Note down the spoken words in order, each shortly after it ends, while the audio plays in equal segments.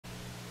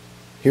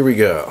Here we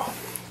go.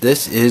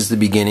 This is the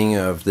beginning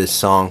of this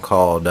song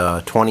called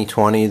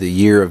 2020, the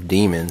Year of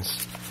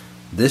Demons.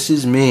 This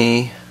is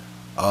me.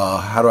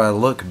 How do I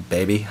look,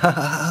 baby?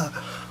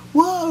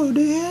 Whoa,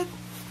 dude.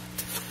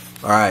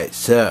 Alright,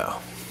 so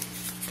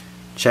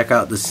check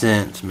out the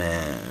synth,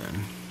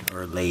 man.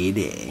 Or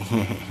lady.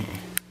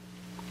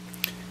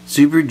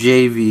 Super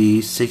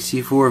JV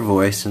 64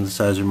 voice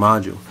synthesizer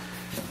module.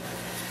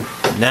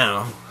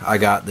 Now, I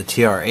got the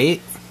TR8.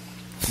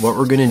 What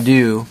we're going to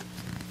do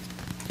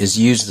is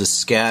use the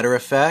scatter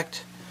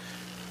effect.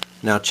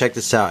 Now check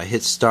this out. I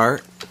hit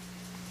start.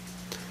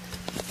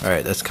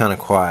 Alright, that's kind of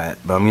quiet,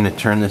 but I'm going to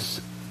turn this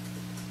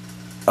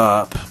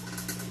up.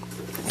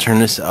 Turn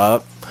this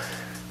up.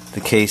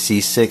 The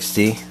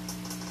KC60.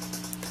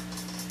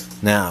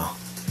 Now,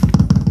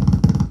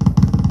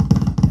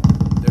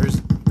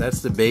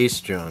 that's the bass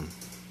drum.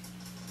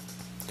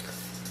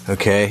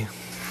 Okay.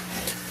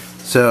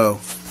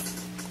 So,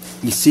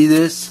 you see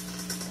this?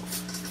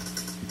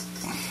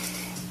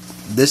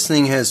 This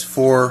thing has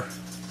 4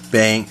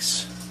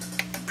 banks,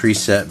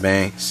 preset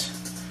banks.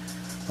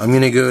 I'm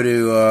going to go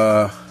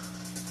to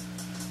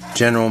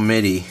General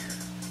MIDI.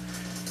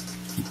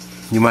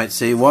 You might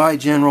say, why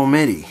General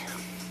MIDI?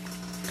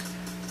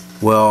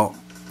 Well,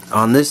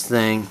 on this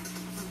thing,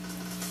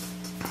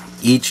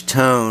 each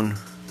tone,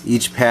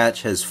 each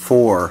patch has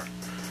 4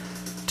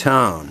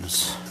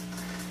 tones.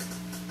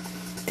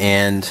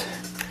 And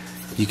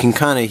you can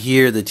kind of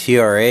hear the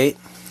TR8.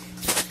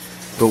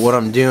 But what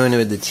I'm doing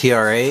with the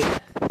TR8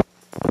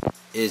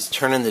 is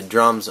turning the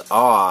drums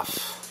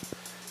off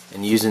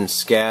and using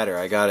scatter.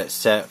 I got it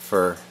set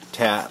for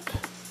tap,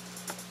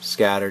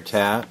 scatter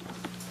tap.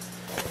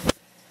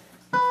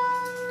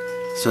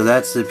 So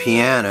that's the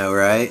piano,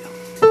 right?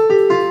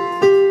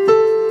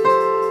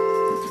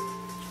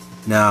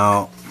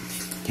 Now,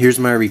 here's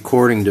my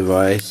recording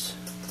device,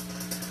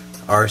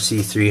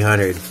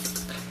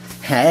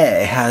 RC300.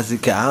 Hey, how's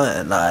it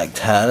going? Like,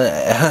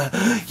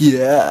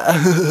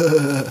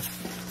 yeah.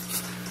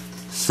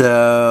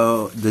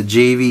 So, the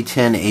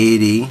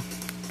JV1080.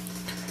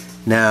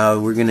 Now,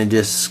 we're going to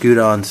just scoot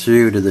on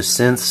through to the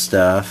synth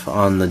stuff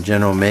on the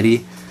General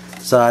MIDI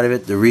side of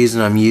it. The reason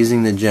I'm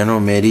using the General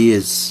MIDI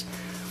is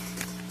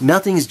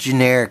nothing's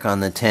generic on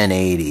the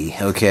 1080,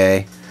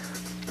 okay?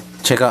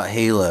 Check out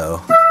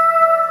Halo.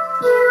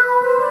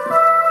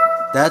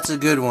 That's a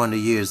good one to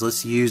use.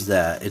 Let's use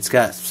that. It's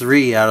got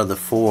 3 out of the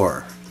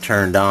 4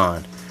 turned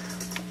on.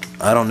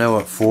 I don't know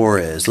what 4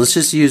 is. Let's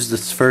just use the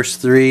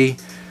first 3.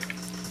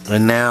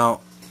 And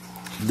now,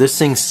 this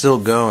thing's still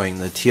going,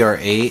 the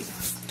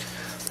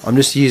TR8. I'm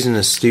just using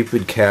a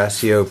stupid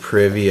Casio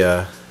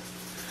Privia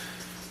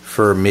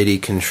for MIDI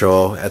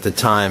control. At the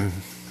time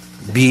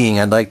being,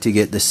 I'd like to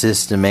get the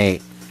System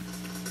 8.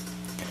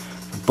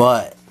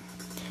 But,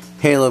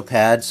 Halo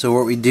pad, so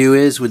what we do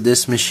is, with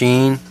this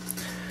machine,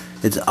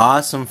 it's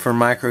awesome for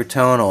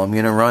microtonal. I'm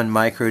going to run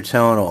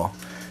microtonal.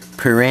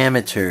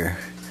 Parameter.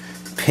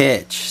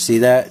 Pitch. See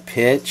that?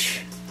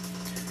 Pitch.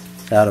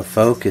 It's out of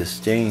focus.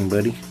 Dang,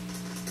 buddy.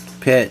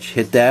 Pitch.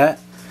 Hit that.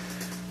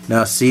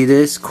 Now see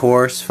this?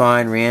 Coarse,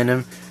 fine,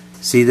 random.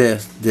 See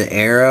the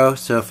arrow?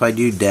 So if I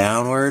do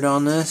downward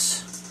on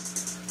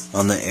this,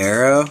 on the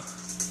arrow,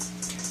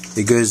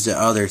 it goes to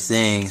other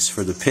things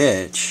for the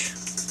pitch.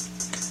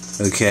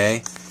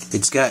 Okay?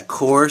 It's got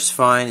coarse,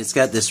 fine, it's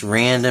got this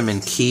random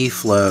and key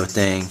flow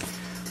thing.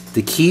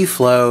 The key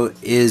flow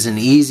is an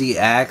easy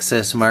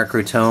access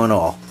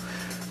microtonal.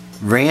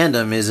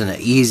 Random isn't an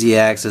easy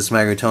access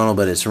microtonal,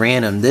 but it's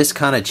random. This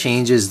kind of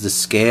changes the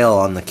scale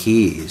on the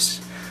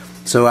keys.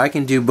 So I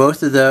can do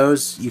both of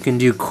those. You can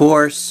do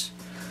coarse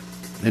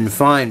and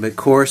fine, but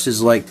coarse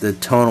is like the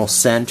tonal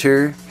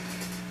center,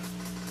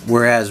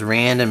 whereas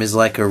random is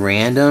like a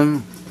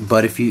random.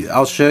 But if you,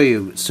 I'll show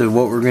you. So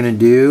what we're going to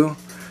do,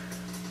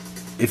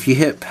 if you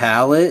hit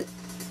palette,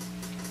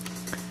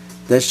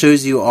 that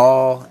shows you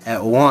all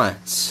at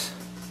once.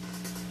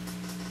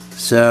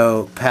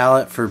 So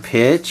palette for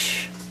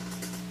pitch,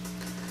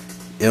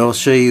 it'll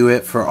show you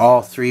it for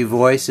all 3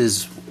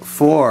 voices.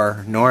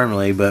 4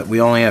 normally, but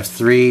we only have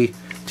 3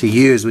 to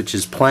use, which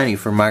is plenty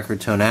for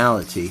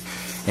microtonality.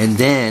 And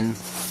then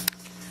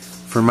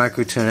for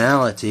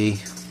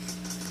microtonality,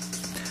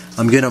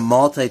 I'm going to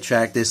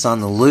multi-track this on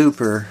the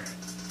looper,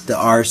 the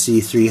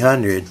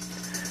RC300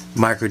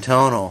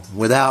 microtonal.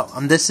 Without,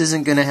 this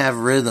isn't going to have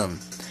rhythm.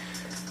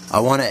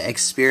 I want to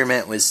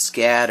experiment with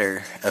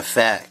scatter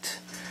effect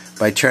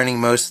by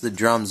turning most of the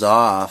drums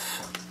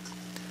off.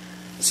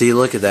 See,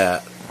 look at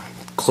that.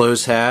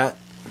 Close hat.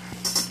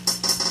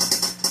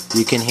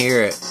 You can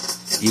hear it.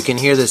 You can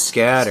hear the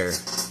scatter.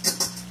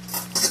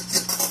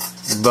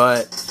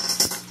 But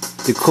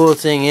the cool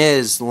thing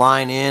is,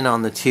 line in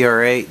on the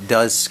TR8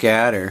 does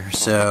scatter.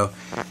 So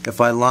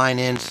if I line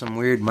in some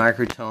weird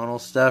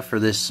microtonal stuff for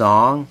this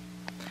song,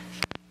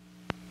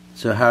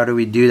 so how do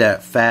we do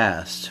that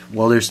fast?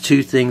 Well, there's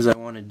 2 things I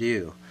want to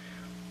do.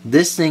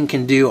 This thing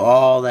can do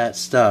all that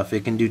stuff.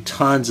 It can do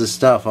tons of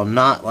stuff. I'm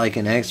not like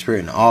an expert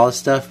in all the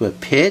stuff, but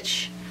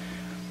pitch,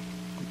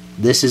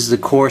 this is the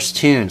coarse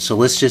tune, so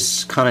let's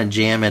just kind of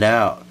jam it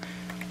out.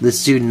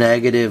 Let's do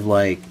negative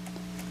like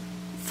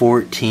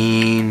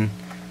 14,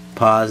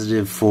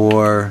 positive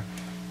 4,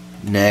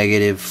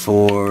 negative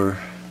 4,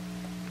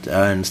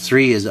 and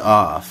 3 is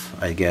off,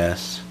 I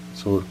guess.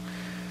 So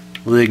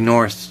we'll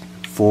ignore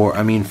 4.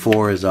 I mean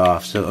 4 is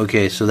off. So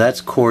okay, so that's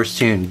coarse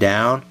tune.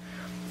 Down,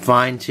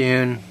 fine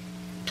tune,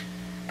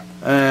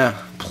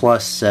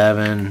 plus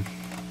 7,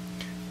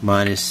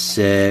 minus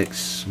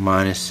 6,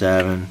 minus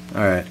 7.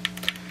 Alright.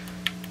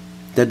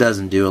 That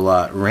doesn't do a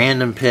lot.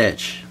 Random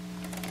pitch.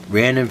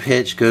 Random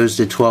pitch goes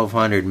to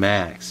 1200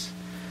 max.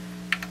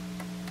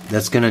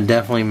 That's going to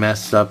definitely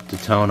mess up the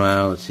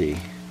tonality.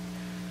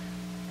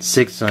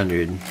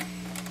 600.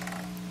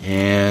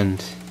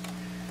 And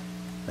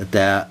at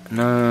that,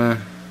 no,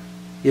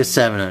 yeah,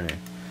 700.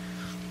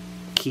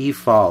 Key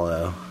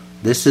follow.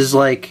 This is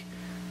like,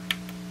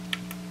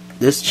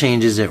 this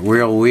changes it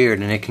real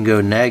weird, and it can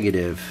go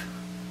negative.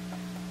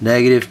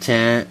 Negative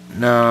 10.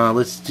 No,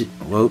 let's do,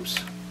 whoops.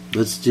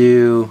 Let's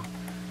do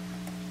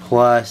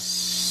plus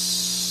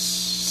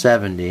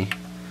 70.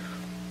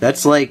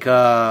 That's like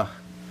the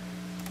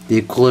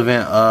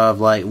equivalent of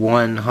like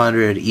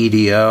 100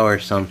 EDO or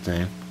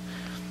something.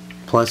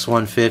 Plus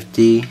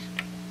 150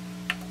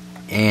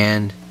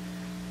 and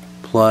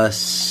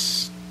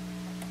plus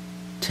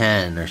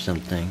 10 or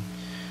something.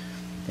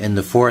 And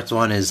the fourth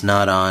one is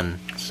not on,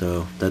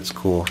 so that's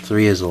cool.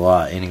 3 is a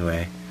lot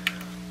anyway.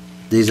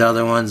 These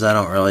other ones I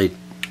don't really,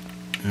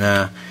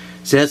 nah.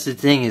 See, that's the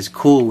thing is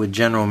cool with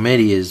General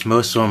MIDI is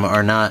most of them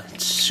are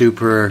not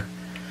super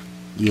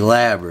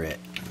elaborate.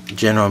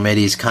 General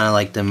MIDI is kind of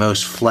like the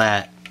most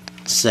flat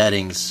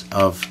settings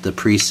of the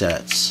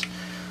presets.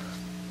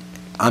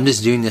 I'm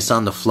just doing this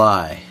on the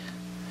fly.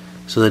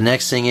 So the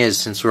next thing is,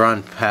 since we're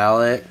on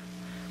palette,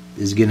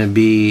 is going to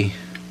be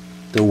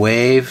the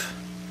wave.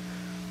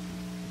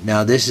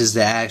 Now this is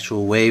the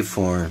actual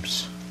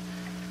waveforms.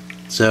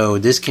 So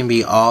this can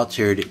be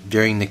altered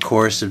during the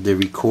course of the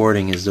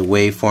recording as the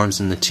waveforms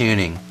and the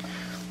tuning.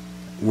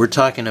 We're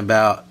talking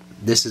about,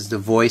 this is the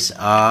voice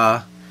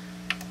ah,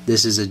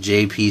 this is a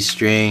JP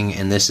string,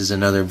 and this is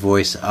another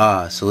voice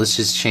ah. So let's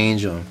just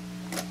change them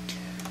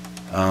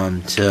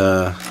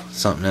to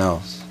something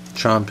else.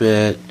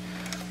 Trumpet.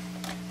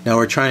 Now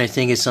we're trying to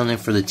think of something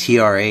for the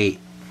TR8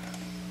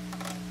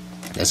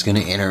 that's going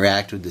to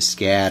interact with the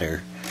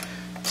scatter.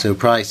 So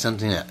probably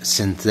something that's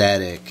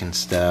synthetic and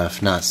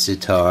stuff, not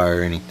sitar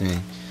or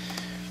anything.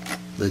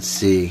 Let's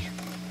see.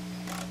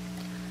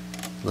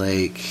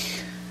 Like,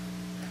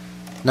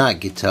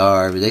 not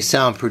guitar, but they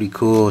sound pretty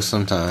cool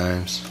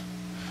sometimes.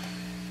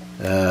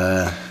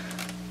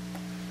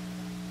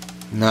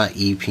 Not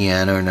E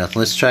piano or nothing.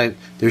 Let's try,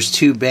 there's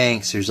two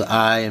banks, there's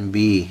I and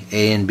B,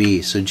 A and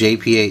B. So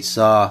JP8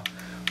 saw.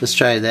 Let's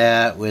try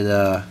that with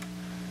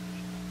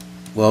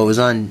well, it was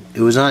on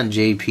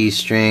JP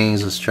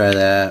strings. Let's try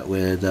that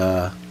with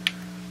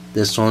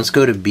this one. Let's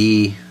go to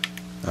B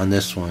on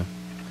this one.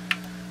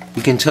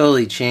 You can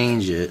totally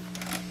change it.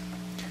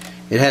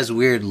 It has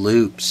weird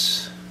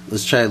loops.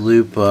 Let's try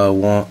loop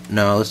no,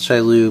 let's try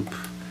loop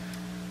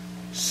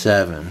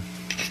 7.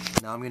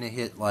 Now I'm gonna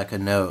hit like a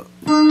note.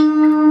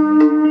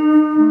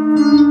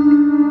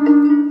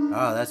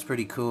 Oh, that's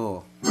pretty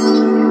cool.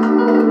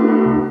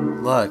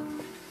 Look.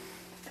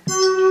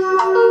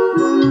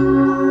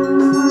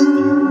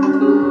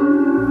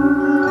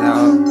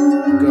 Now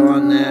go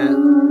on that.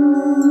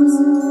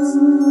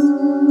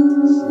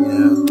 You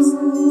know,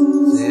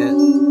 see it?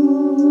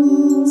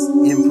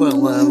 Input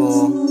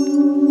level.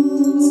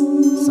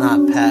 It's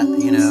not pat,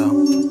 you know.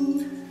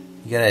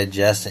 You gotta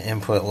adjust the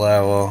input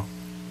level.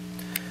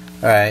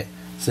 Alright,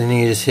 so then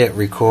you just hit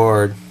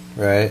record,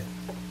 right?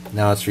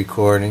 Now it's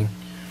recording.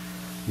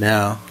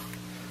 Now,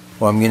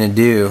 what I'm gonna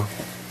do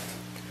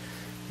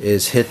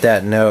is hit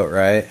that note,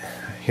 right?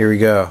 Here we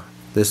go.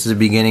 This is the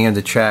beginning of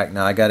the track.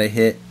 Now I gotta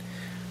hit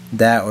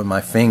that with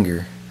my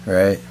finger,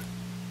 right?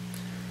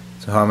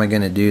 So how am I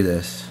gonna do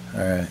this?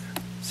 Alright,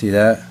 see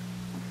that?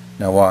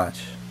 Now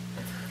watch.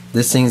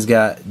 This thing's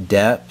got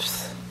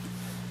depth.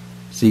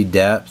 See,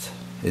 depth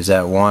is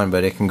at 1,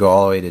 but it can go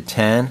all the way to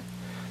 10.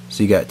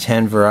 So you got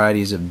 10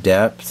 varieties of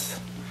depth.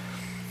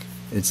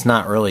 It's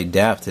not really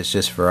depth, it's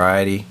just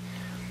variety.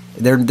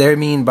 They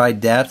mean by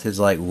depth is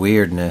like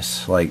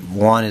weirdness. Like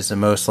 1 is the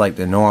most like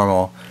the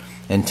normal,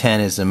 and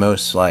 10 is the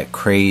most like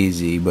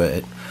crazy,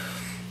 but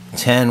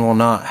 10 will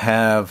not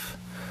have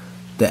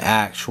the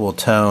actual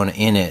tone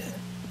in it.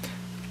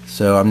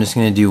 So I'm just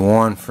going to do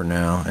 1 for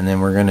now, and then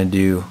we're going to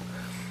do,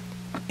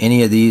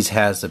 any of these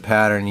has the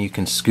pattern, you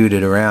can scoot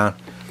it around,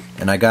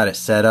 and I got it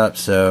set up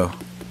so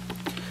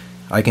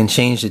I can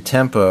change the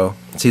tempo.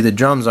 See, the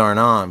drums aren't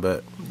on,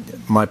 but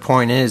my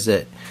point is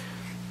that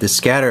the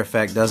scatter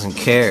effect doesn't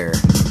care.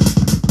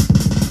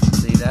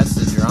 See, that's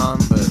the drum,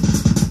 but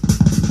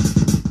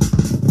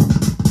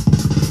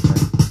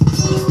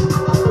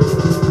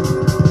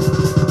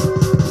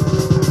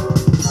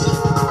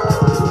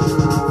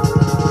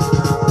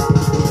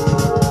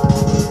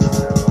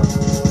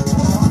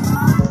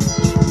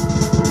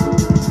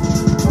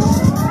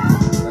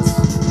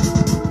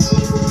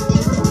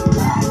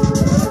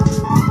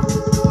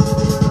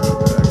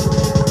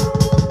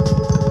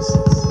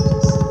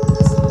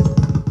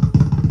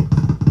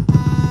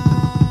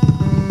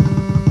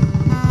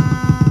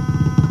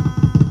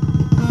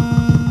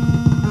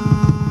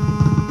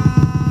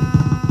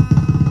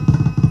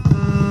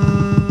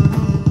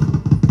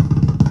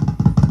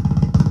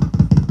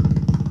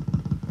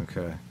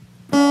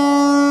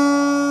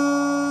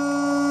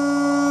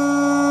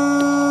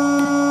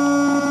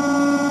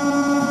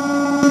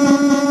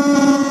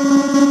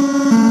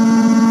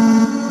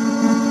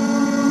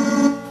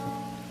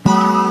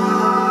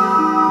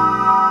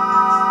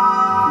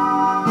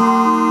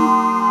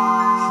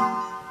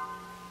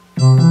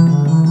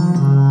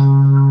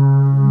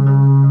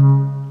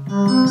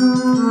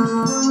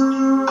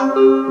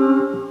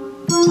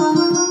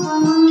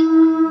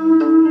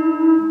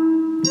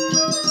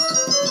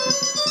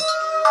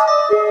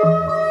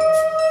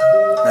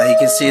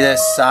can see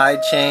this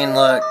side chain,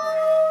 look.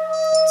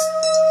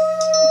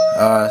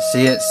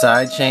 See it,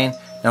 side chain?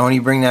 Now when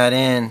you bring that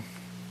in,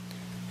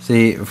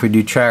 see, if we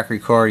do track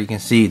record, you can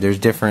see there's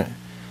different,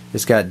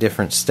 it's got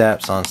different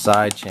steps on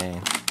side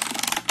chain.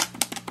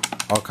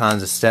 All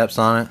kinds of steps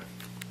on it.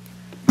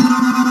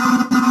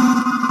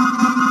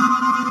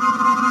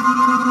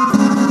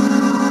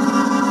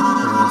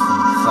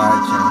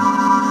 Side chain.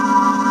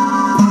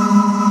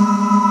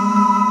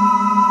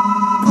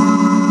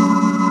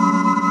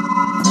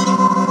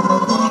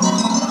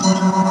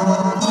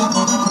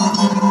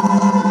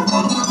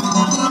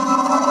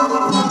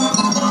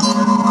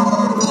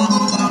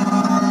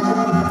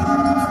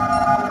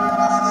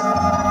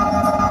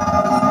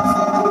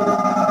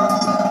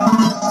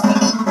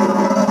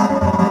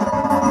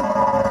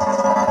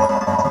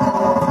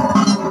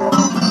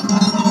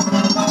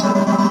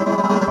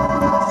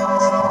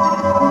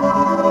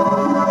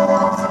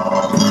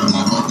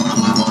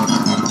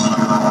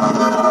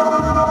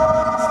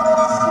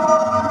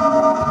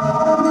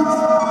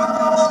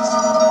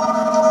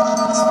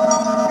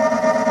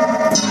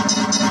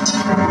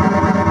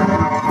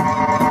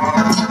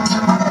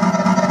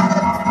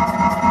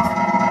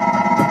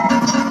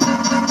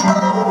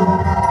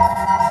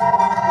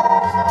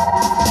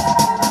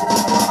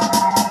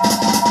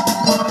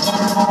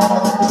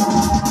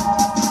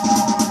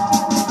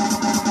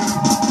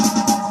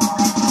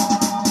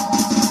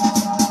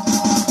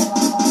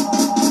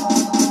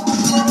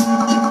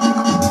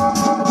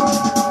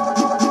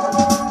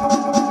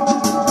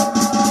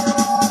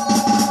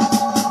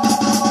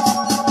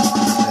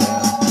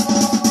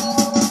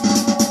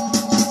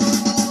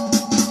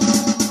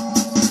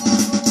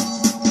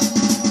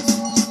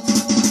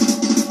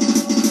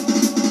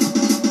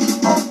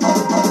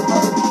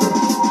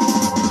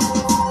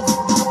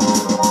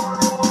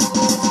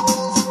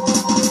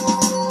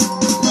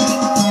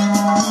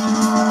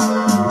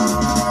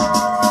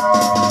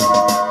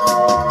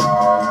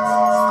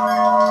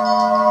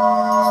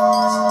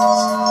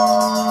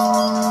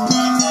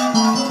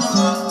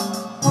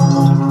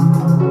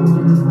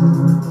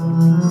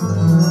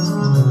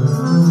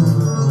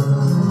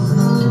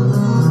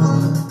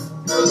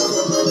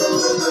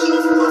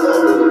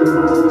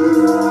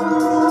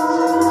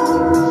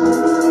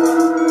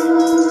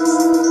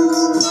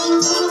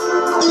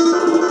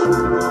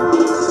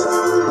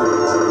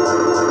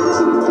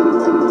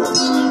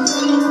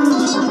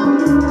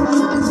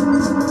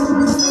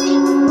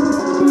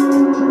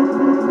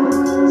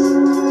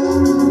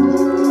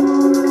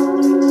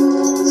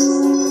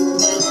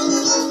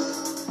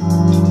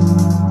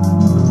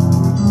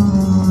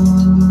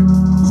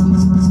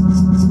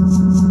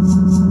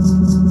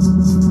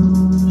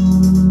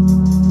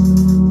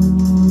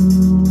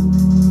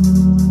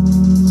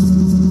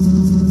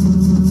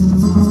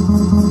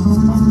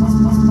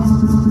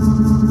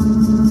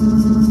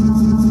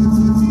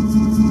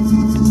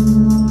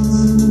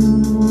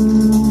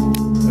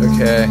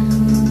 Okay.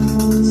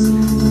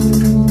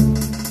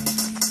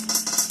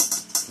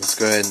 Let's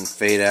go ahead and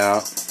fade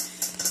out.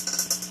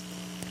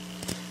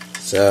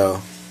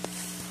 So,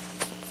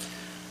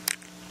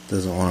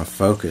 doesn't want to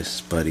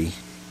focus, buddy.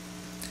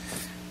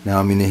 Now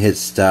I'm going to hit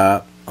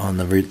stop on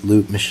the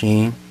loop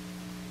machine.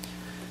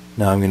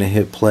 Now I'm going to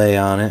hit play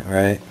on it,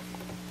 right?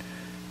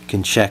 You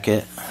can check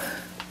it.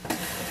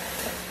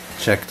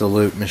 Check the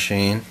loop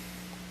machine.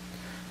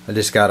 I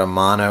just got a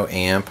mono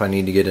amp. I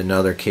need to get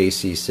another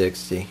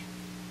KC60.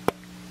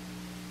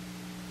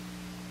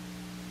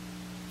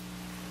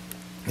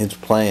 It's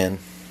playing.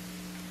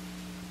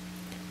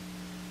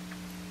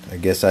 I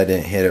guess I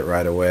didn't hit it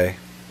right away.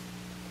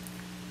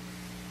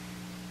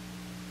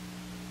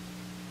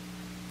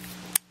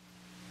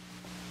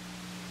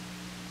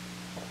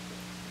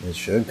 It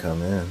should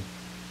come in.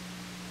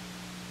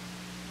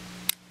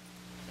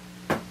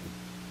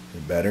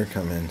 It better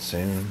come in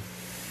soon.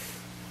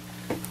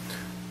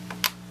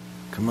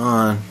 Come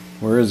on,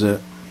 where is it?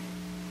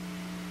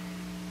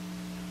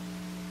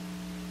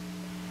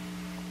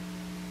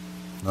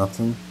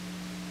 Nothing.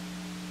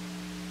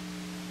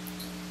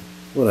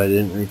 What, I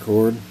didn't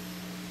record?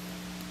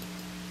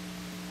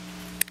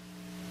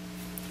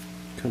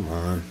 Come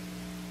on.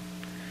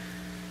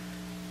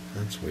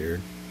 That's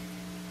weird.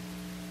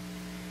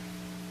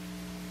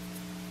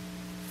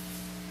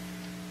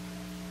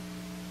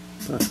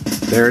 Oh,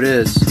 there it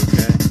is.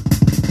 Okay.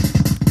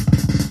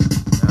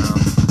 Now,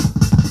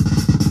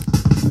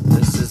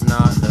 this is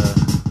not the.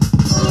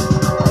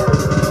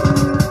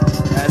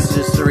 That's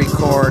just the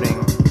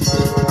recording.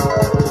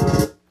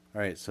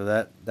 Alright, so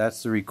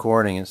that's the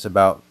recording. It's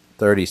about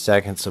 30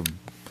 seconds of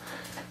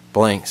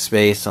blank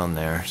space on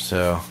there.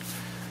 So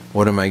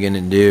what am I going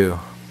to do?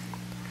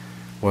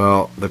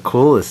 Well, the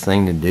coolest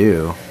thing to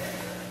do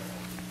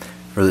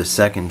for the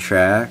second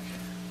track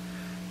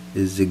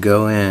is to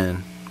go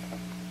in.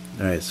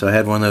 Alright, so I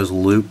had one of those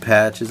loop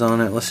patches on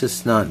it. Let's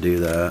just not do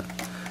that.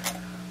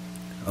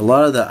 A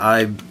lot of the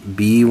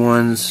IB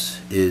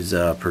ones is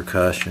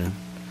percussion,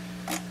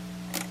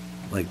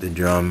 like the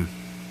drum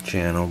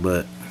channel,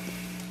 but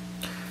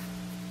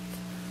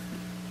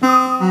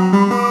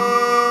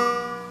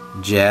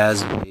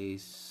jazz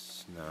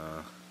bass, nah.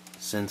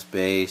 synth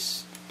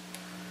bass.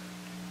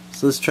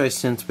 So let's try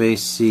synth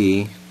bass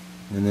C,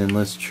 and then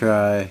let's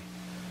try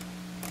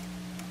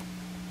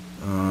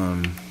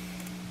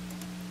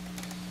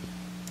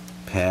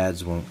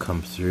pads won't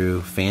come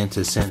through.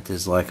 Fantasynth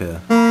is like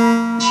a,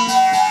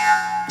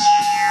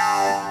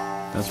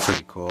 that's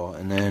pretty cool.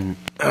 And then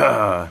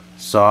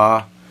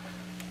saw,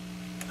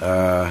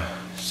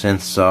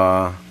 synth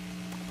saw.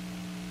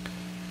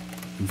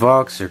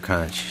 Vox are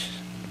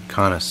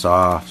kind of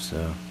soft,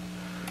 so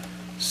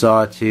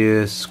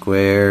sawtooth,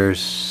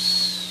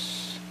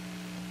 squares,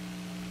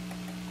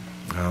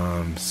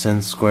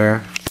 synth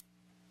square.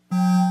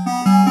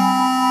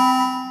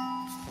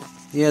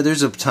 Yeah,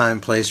 there's a time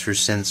and place for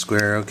synth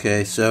square.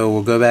 Okay, so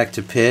we'll go back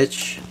to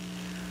pitch,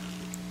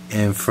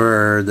 and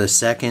for the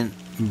second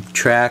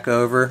track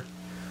over,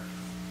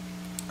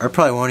 I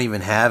probably won't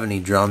even have any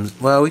drums.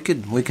 Well, we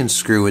can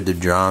screw with the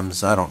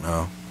drums. I don't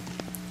know.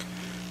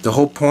 The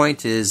whole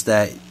point is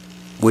that,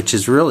 which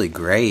is really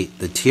great,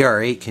 the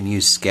TR-8 can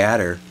use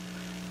scatter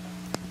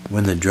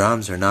when the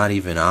drums are not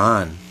even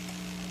on.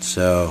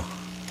 So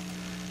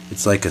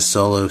it's like a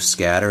solo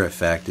scatter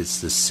effect. It's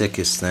the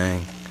sickest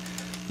thing.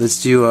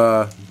 Let's do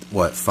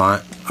what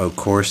font? Oh,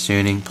 chorus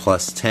tuning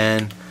plus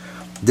 10.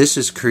 This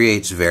just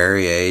creates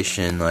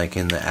variation, like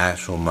in the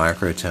actual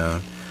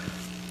microtone.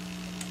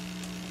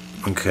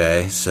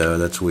 Okay, so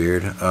that's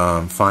weird.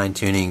 Fine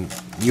tuning.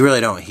 You really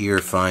don't hear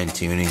fine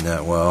tuning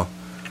that well,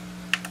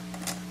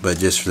 but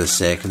just for the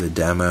sake of the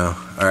demo.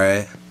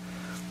 Alright.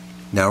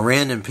 Now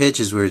random pitch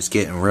is where it's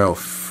getting real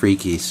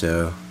freaky,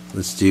 so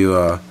let's do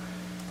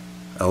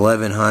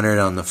 1100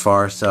 on the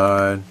far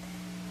side,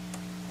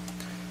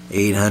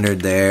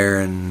 800 there,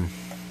 and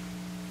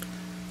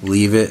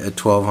leave it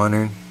at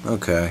 1200.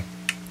 Okay.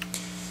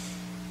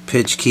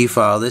 Pitch key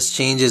file. This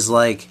changes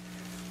like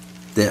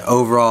the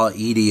overall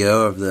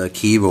EDO of the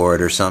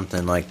keyboard or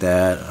something like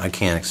that. I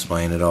can't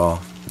explain it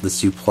all. Let's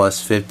do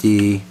plus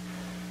 50.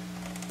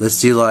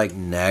 Let's do like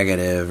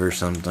negative or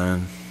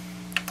something.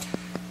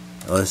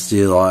 Let's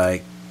do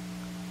like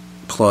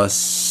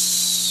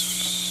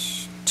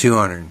plus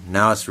 200.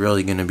 Now it's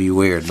really going to be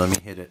weird. Let me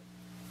hit it.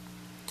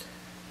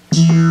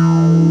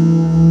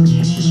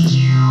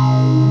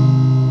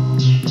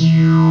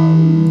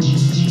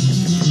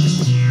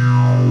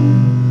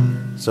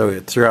 So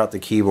it threw out the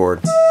keyboard.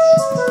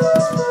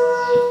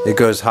 It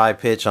goes high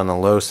pitch on the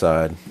low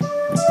side.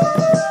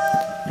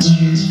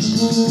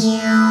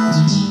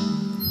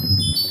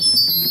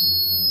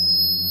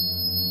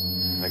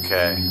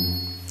 Okay,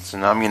 so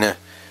now I'm gonna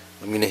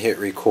hit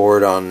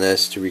record on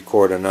this to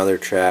record another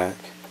track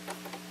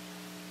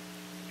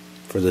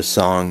for the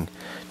song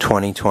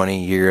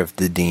 2020 Year of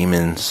the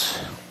Demons.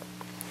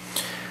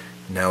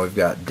 Now we've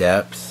got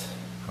depth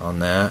on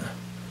that.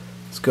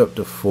 Let's go up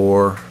to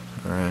 4.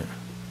 Alright.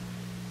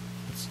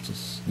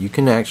 You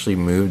can actually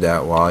move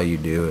that while you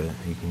do it.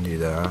 You can do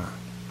that.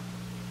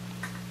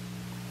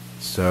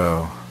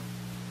 So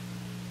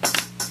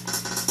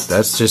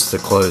that's just the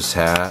closed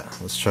hat.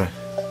 Let's try.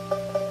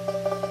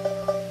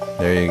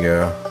 There you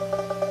go.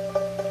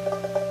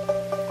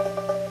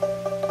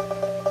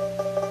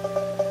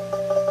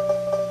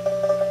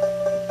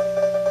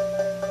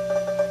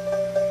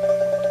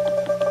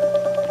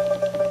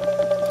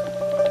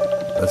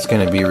 That's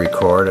going to be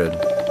recorded.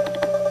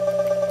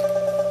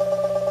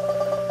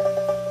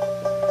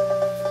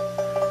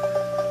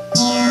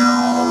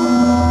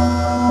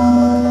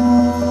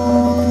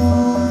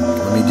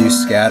 Let me do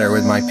scatter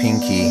with my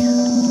pinky.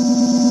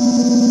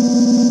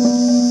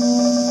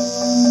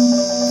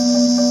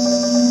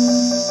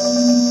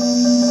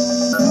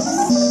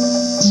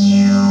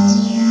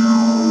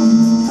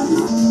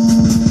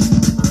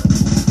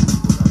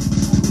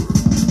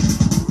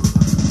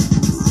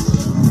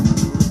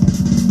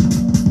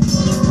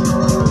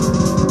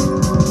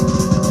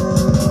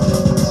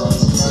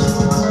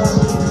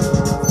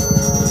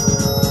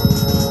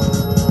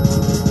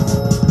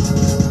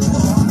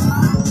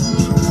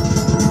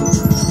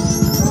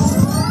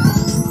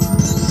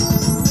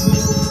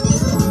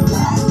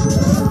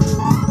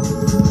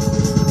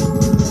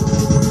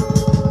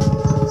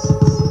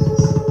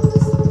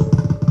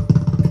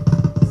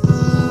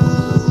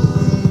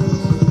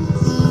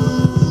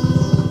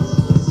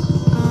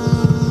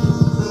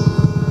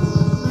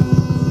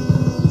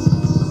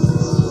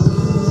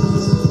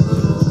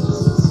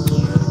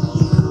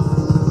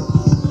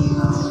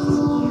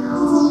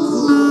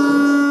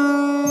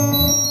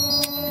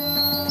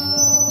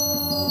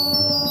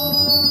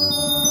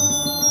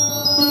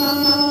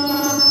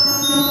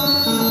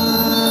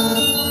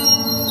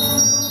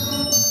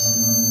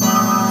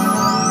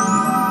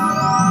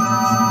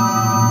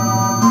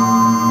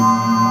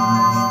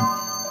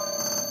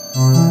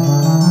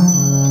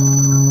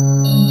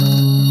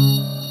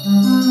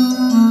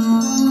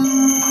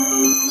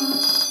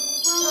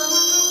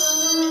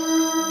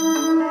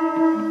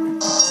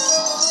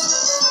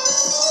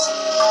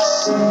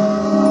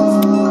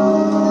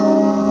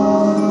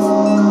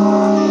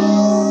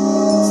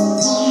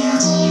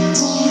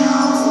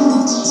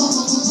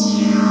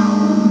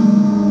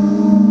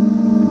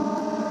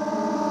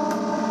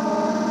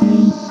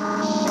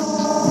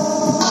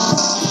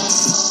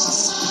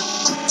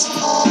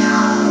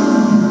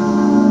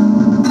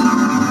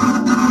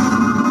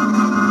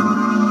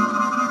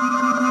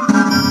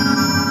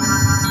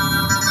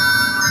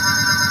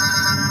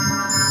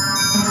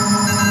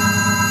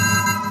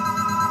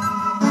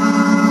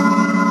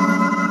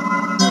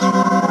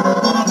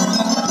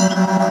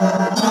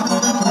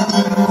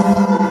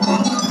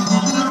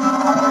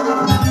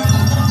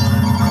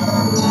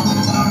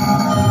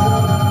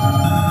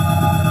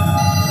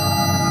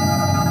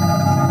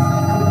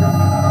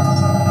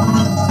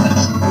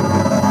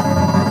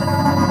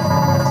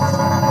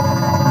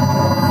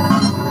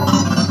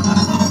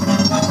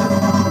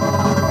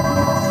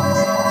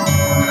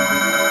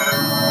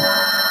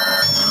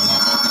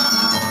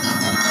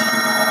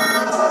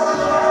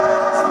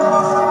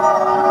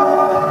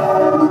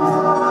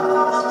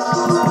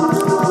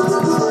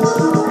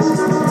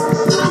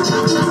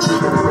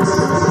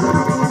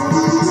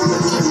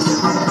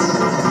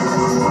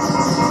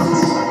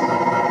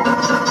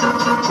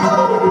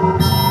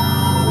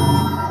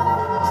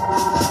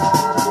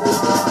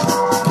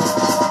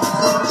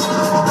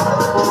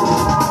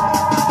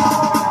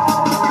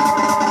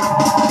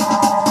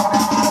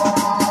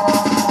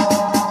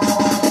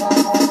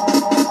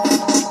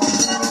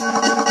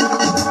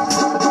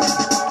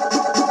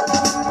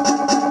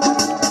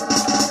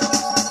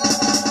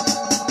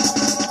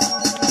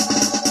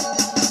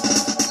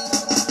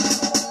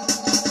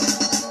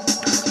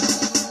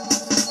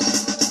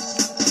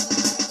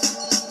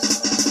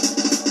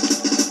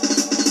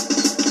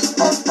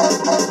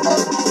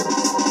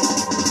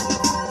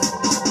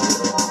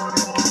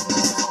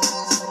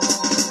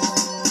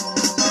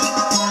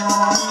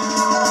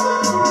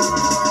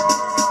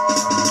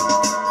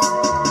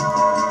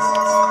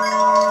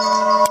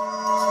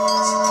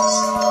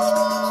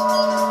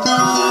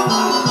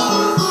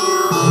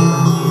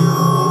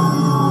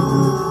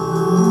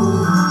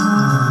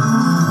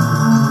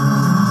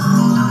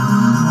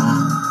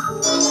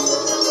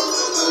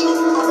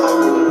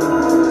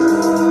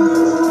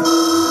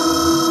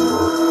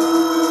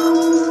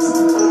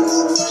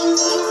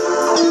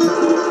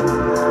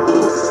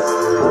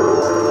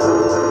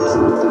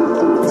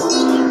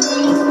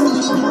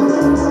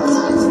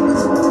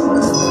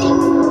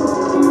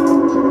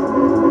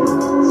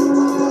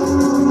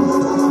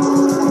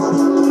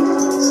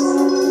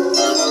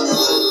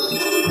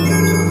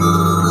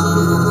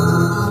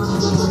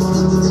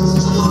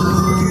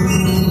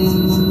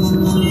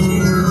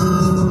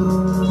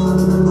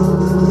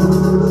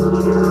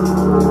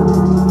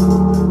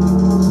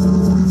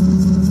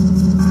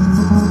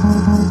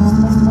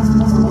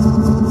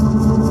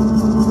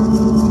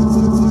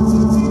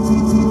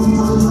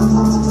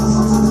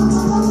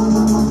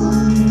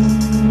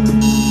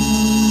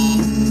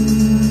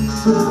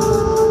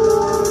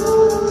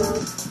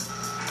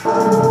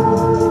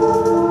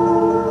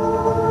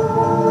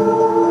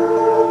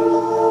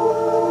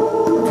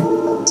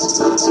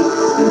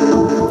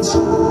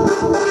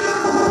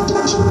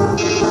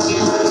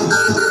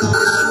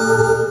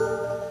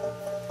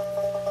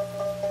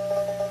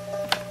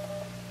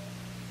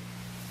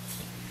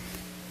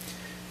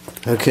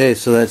 Okay,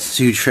 so that's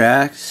 2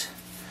 tracks.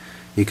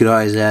 You could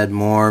always add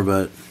more,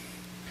 but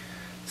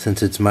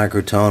since it's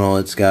microtonal,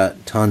 it's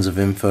got tons of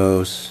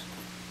infos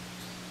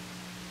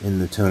in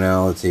the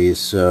tonalities,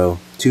 so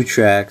 2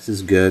 tracks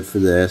is good for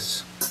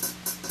this.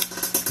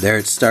 There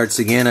it starts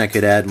again. I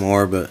could add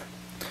more, but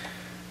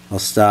I'll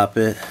stop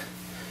it.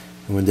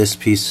 And with this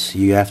piece,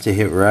 you have to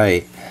hit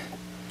right,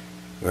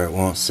 or it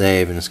won't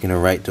save, and it's going to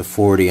write to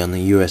 40 on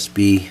the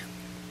USB.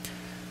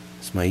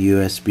 It's my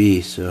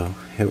USB, so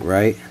hit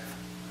right.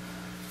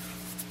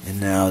 And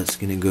now it's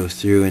going to go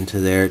through into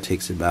there. It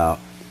takes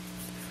about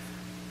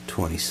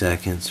 20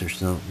 seconds or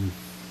something.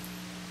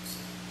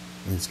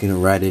 And it's going to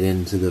write it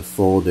into the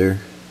folder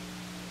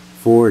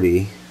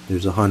 40.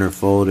 There's 100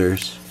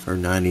 folders, or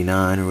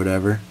 99 or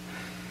whatever.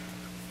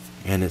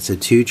 And it's a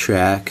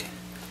 2-track.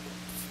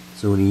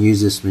 So when you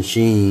use this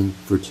machine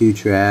for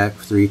 2-track,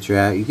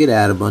 3-track, you could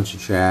add a bunch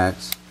of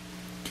tracks.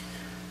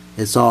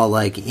 It's all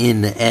like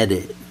in the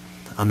edit.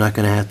 I'm not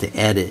going to have to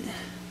edit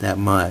that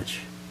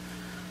much.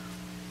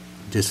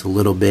 Just a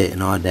little bit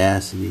in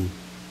Audacity.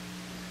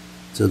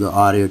 So the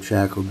audio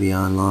track will be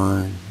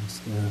online and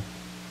stuff.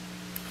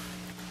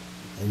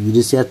 And you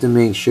just have to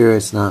make sure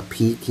it's not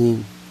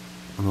peaking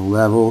on the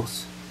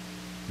levels.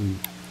 And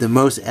the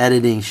most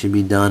editing should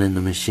be done in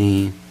the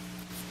machine.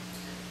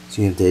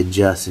 So you have to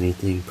adjust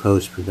anything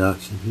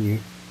post-production here.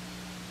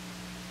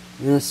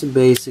 And that's a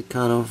basic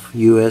kind of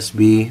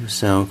USB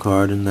sound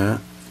card in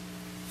that.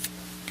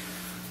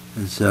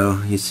 And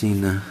so you've seen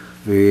the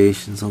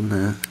variations on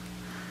that.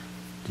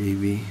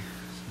 JB.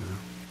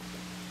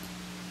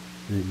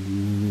 So,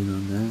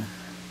 on that.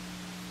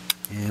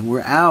 And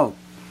we're out.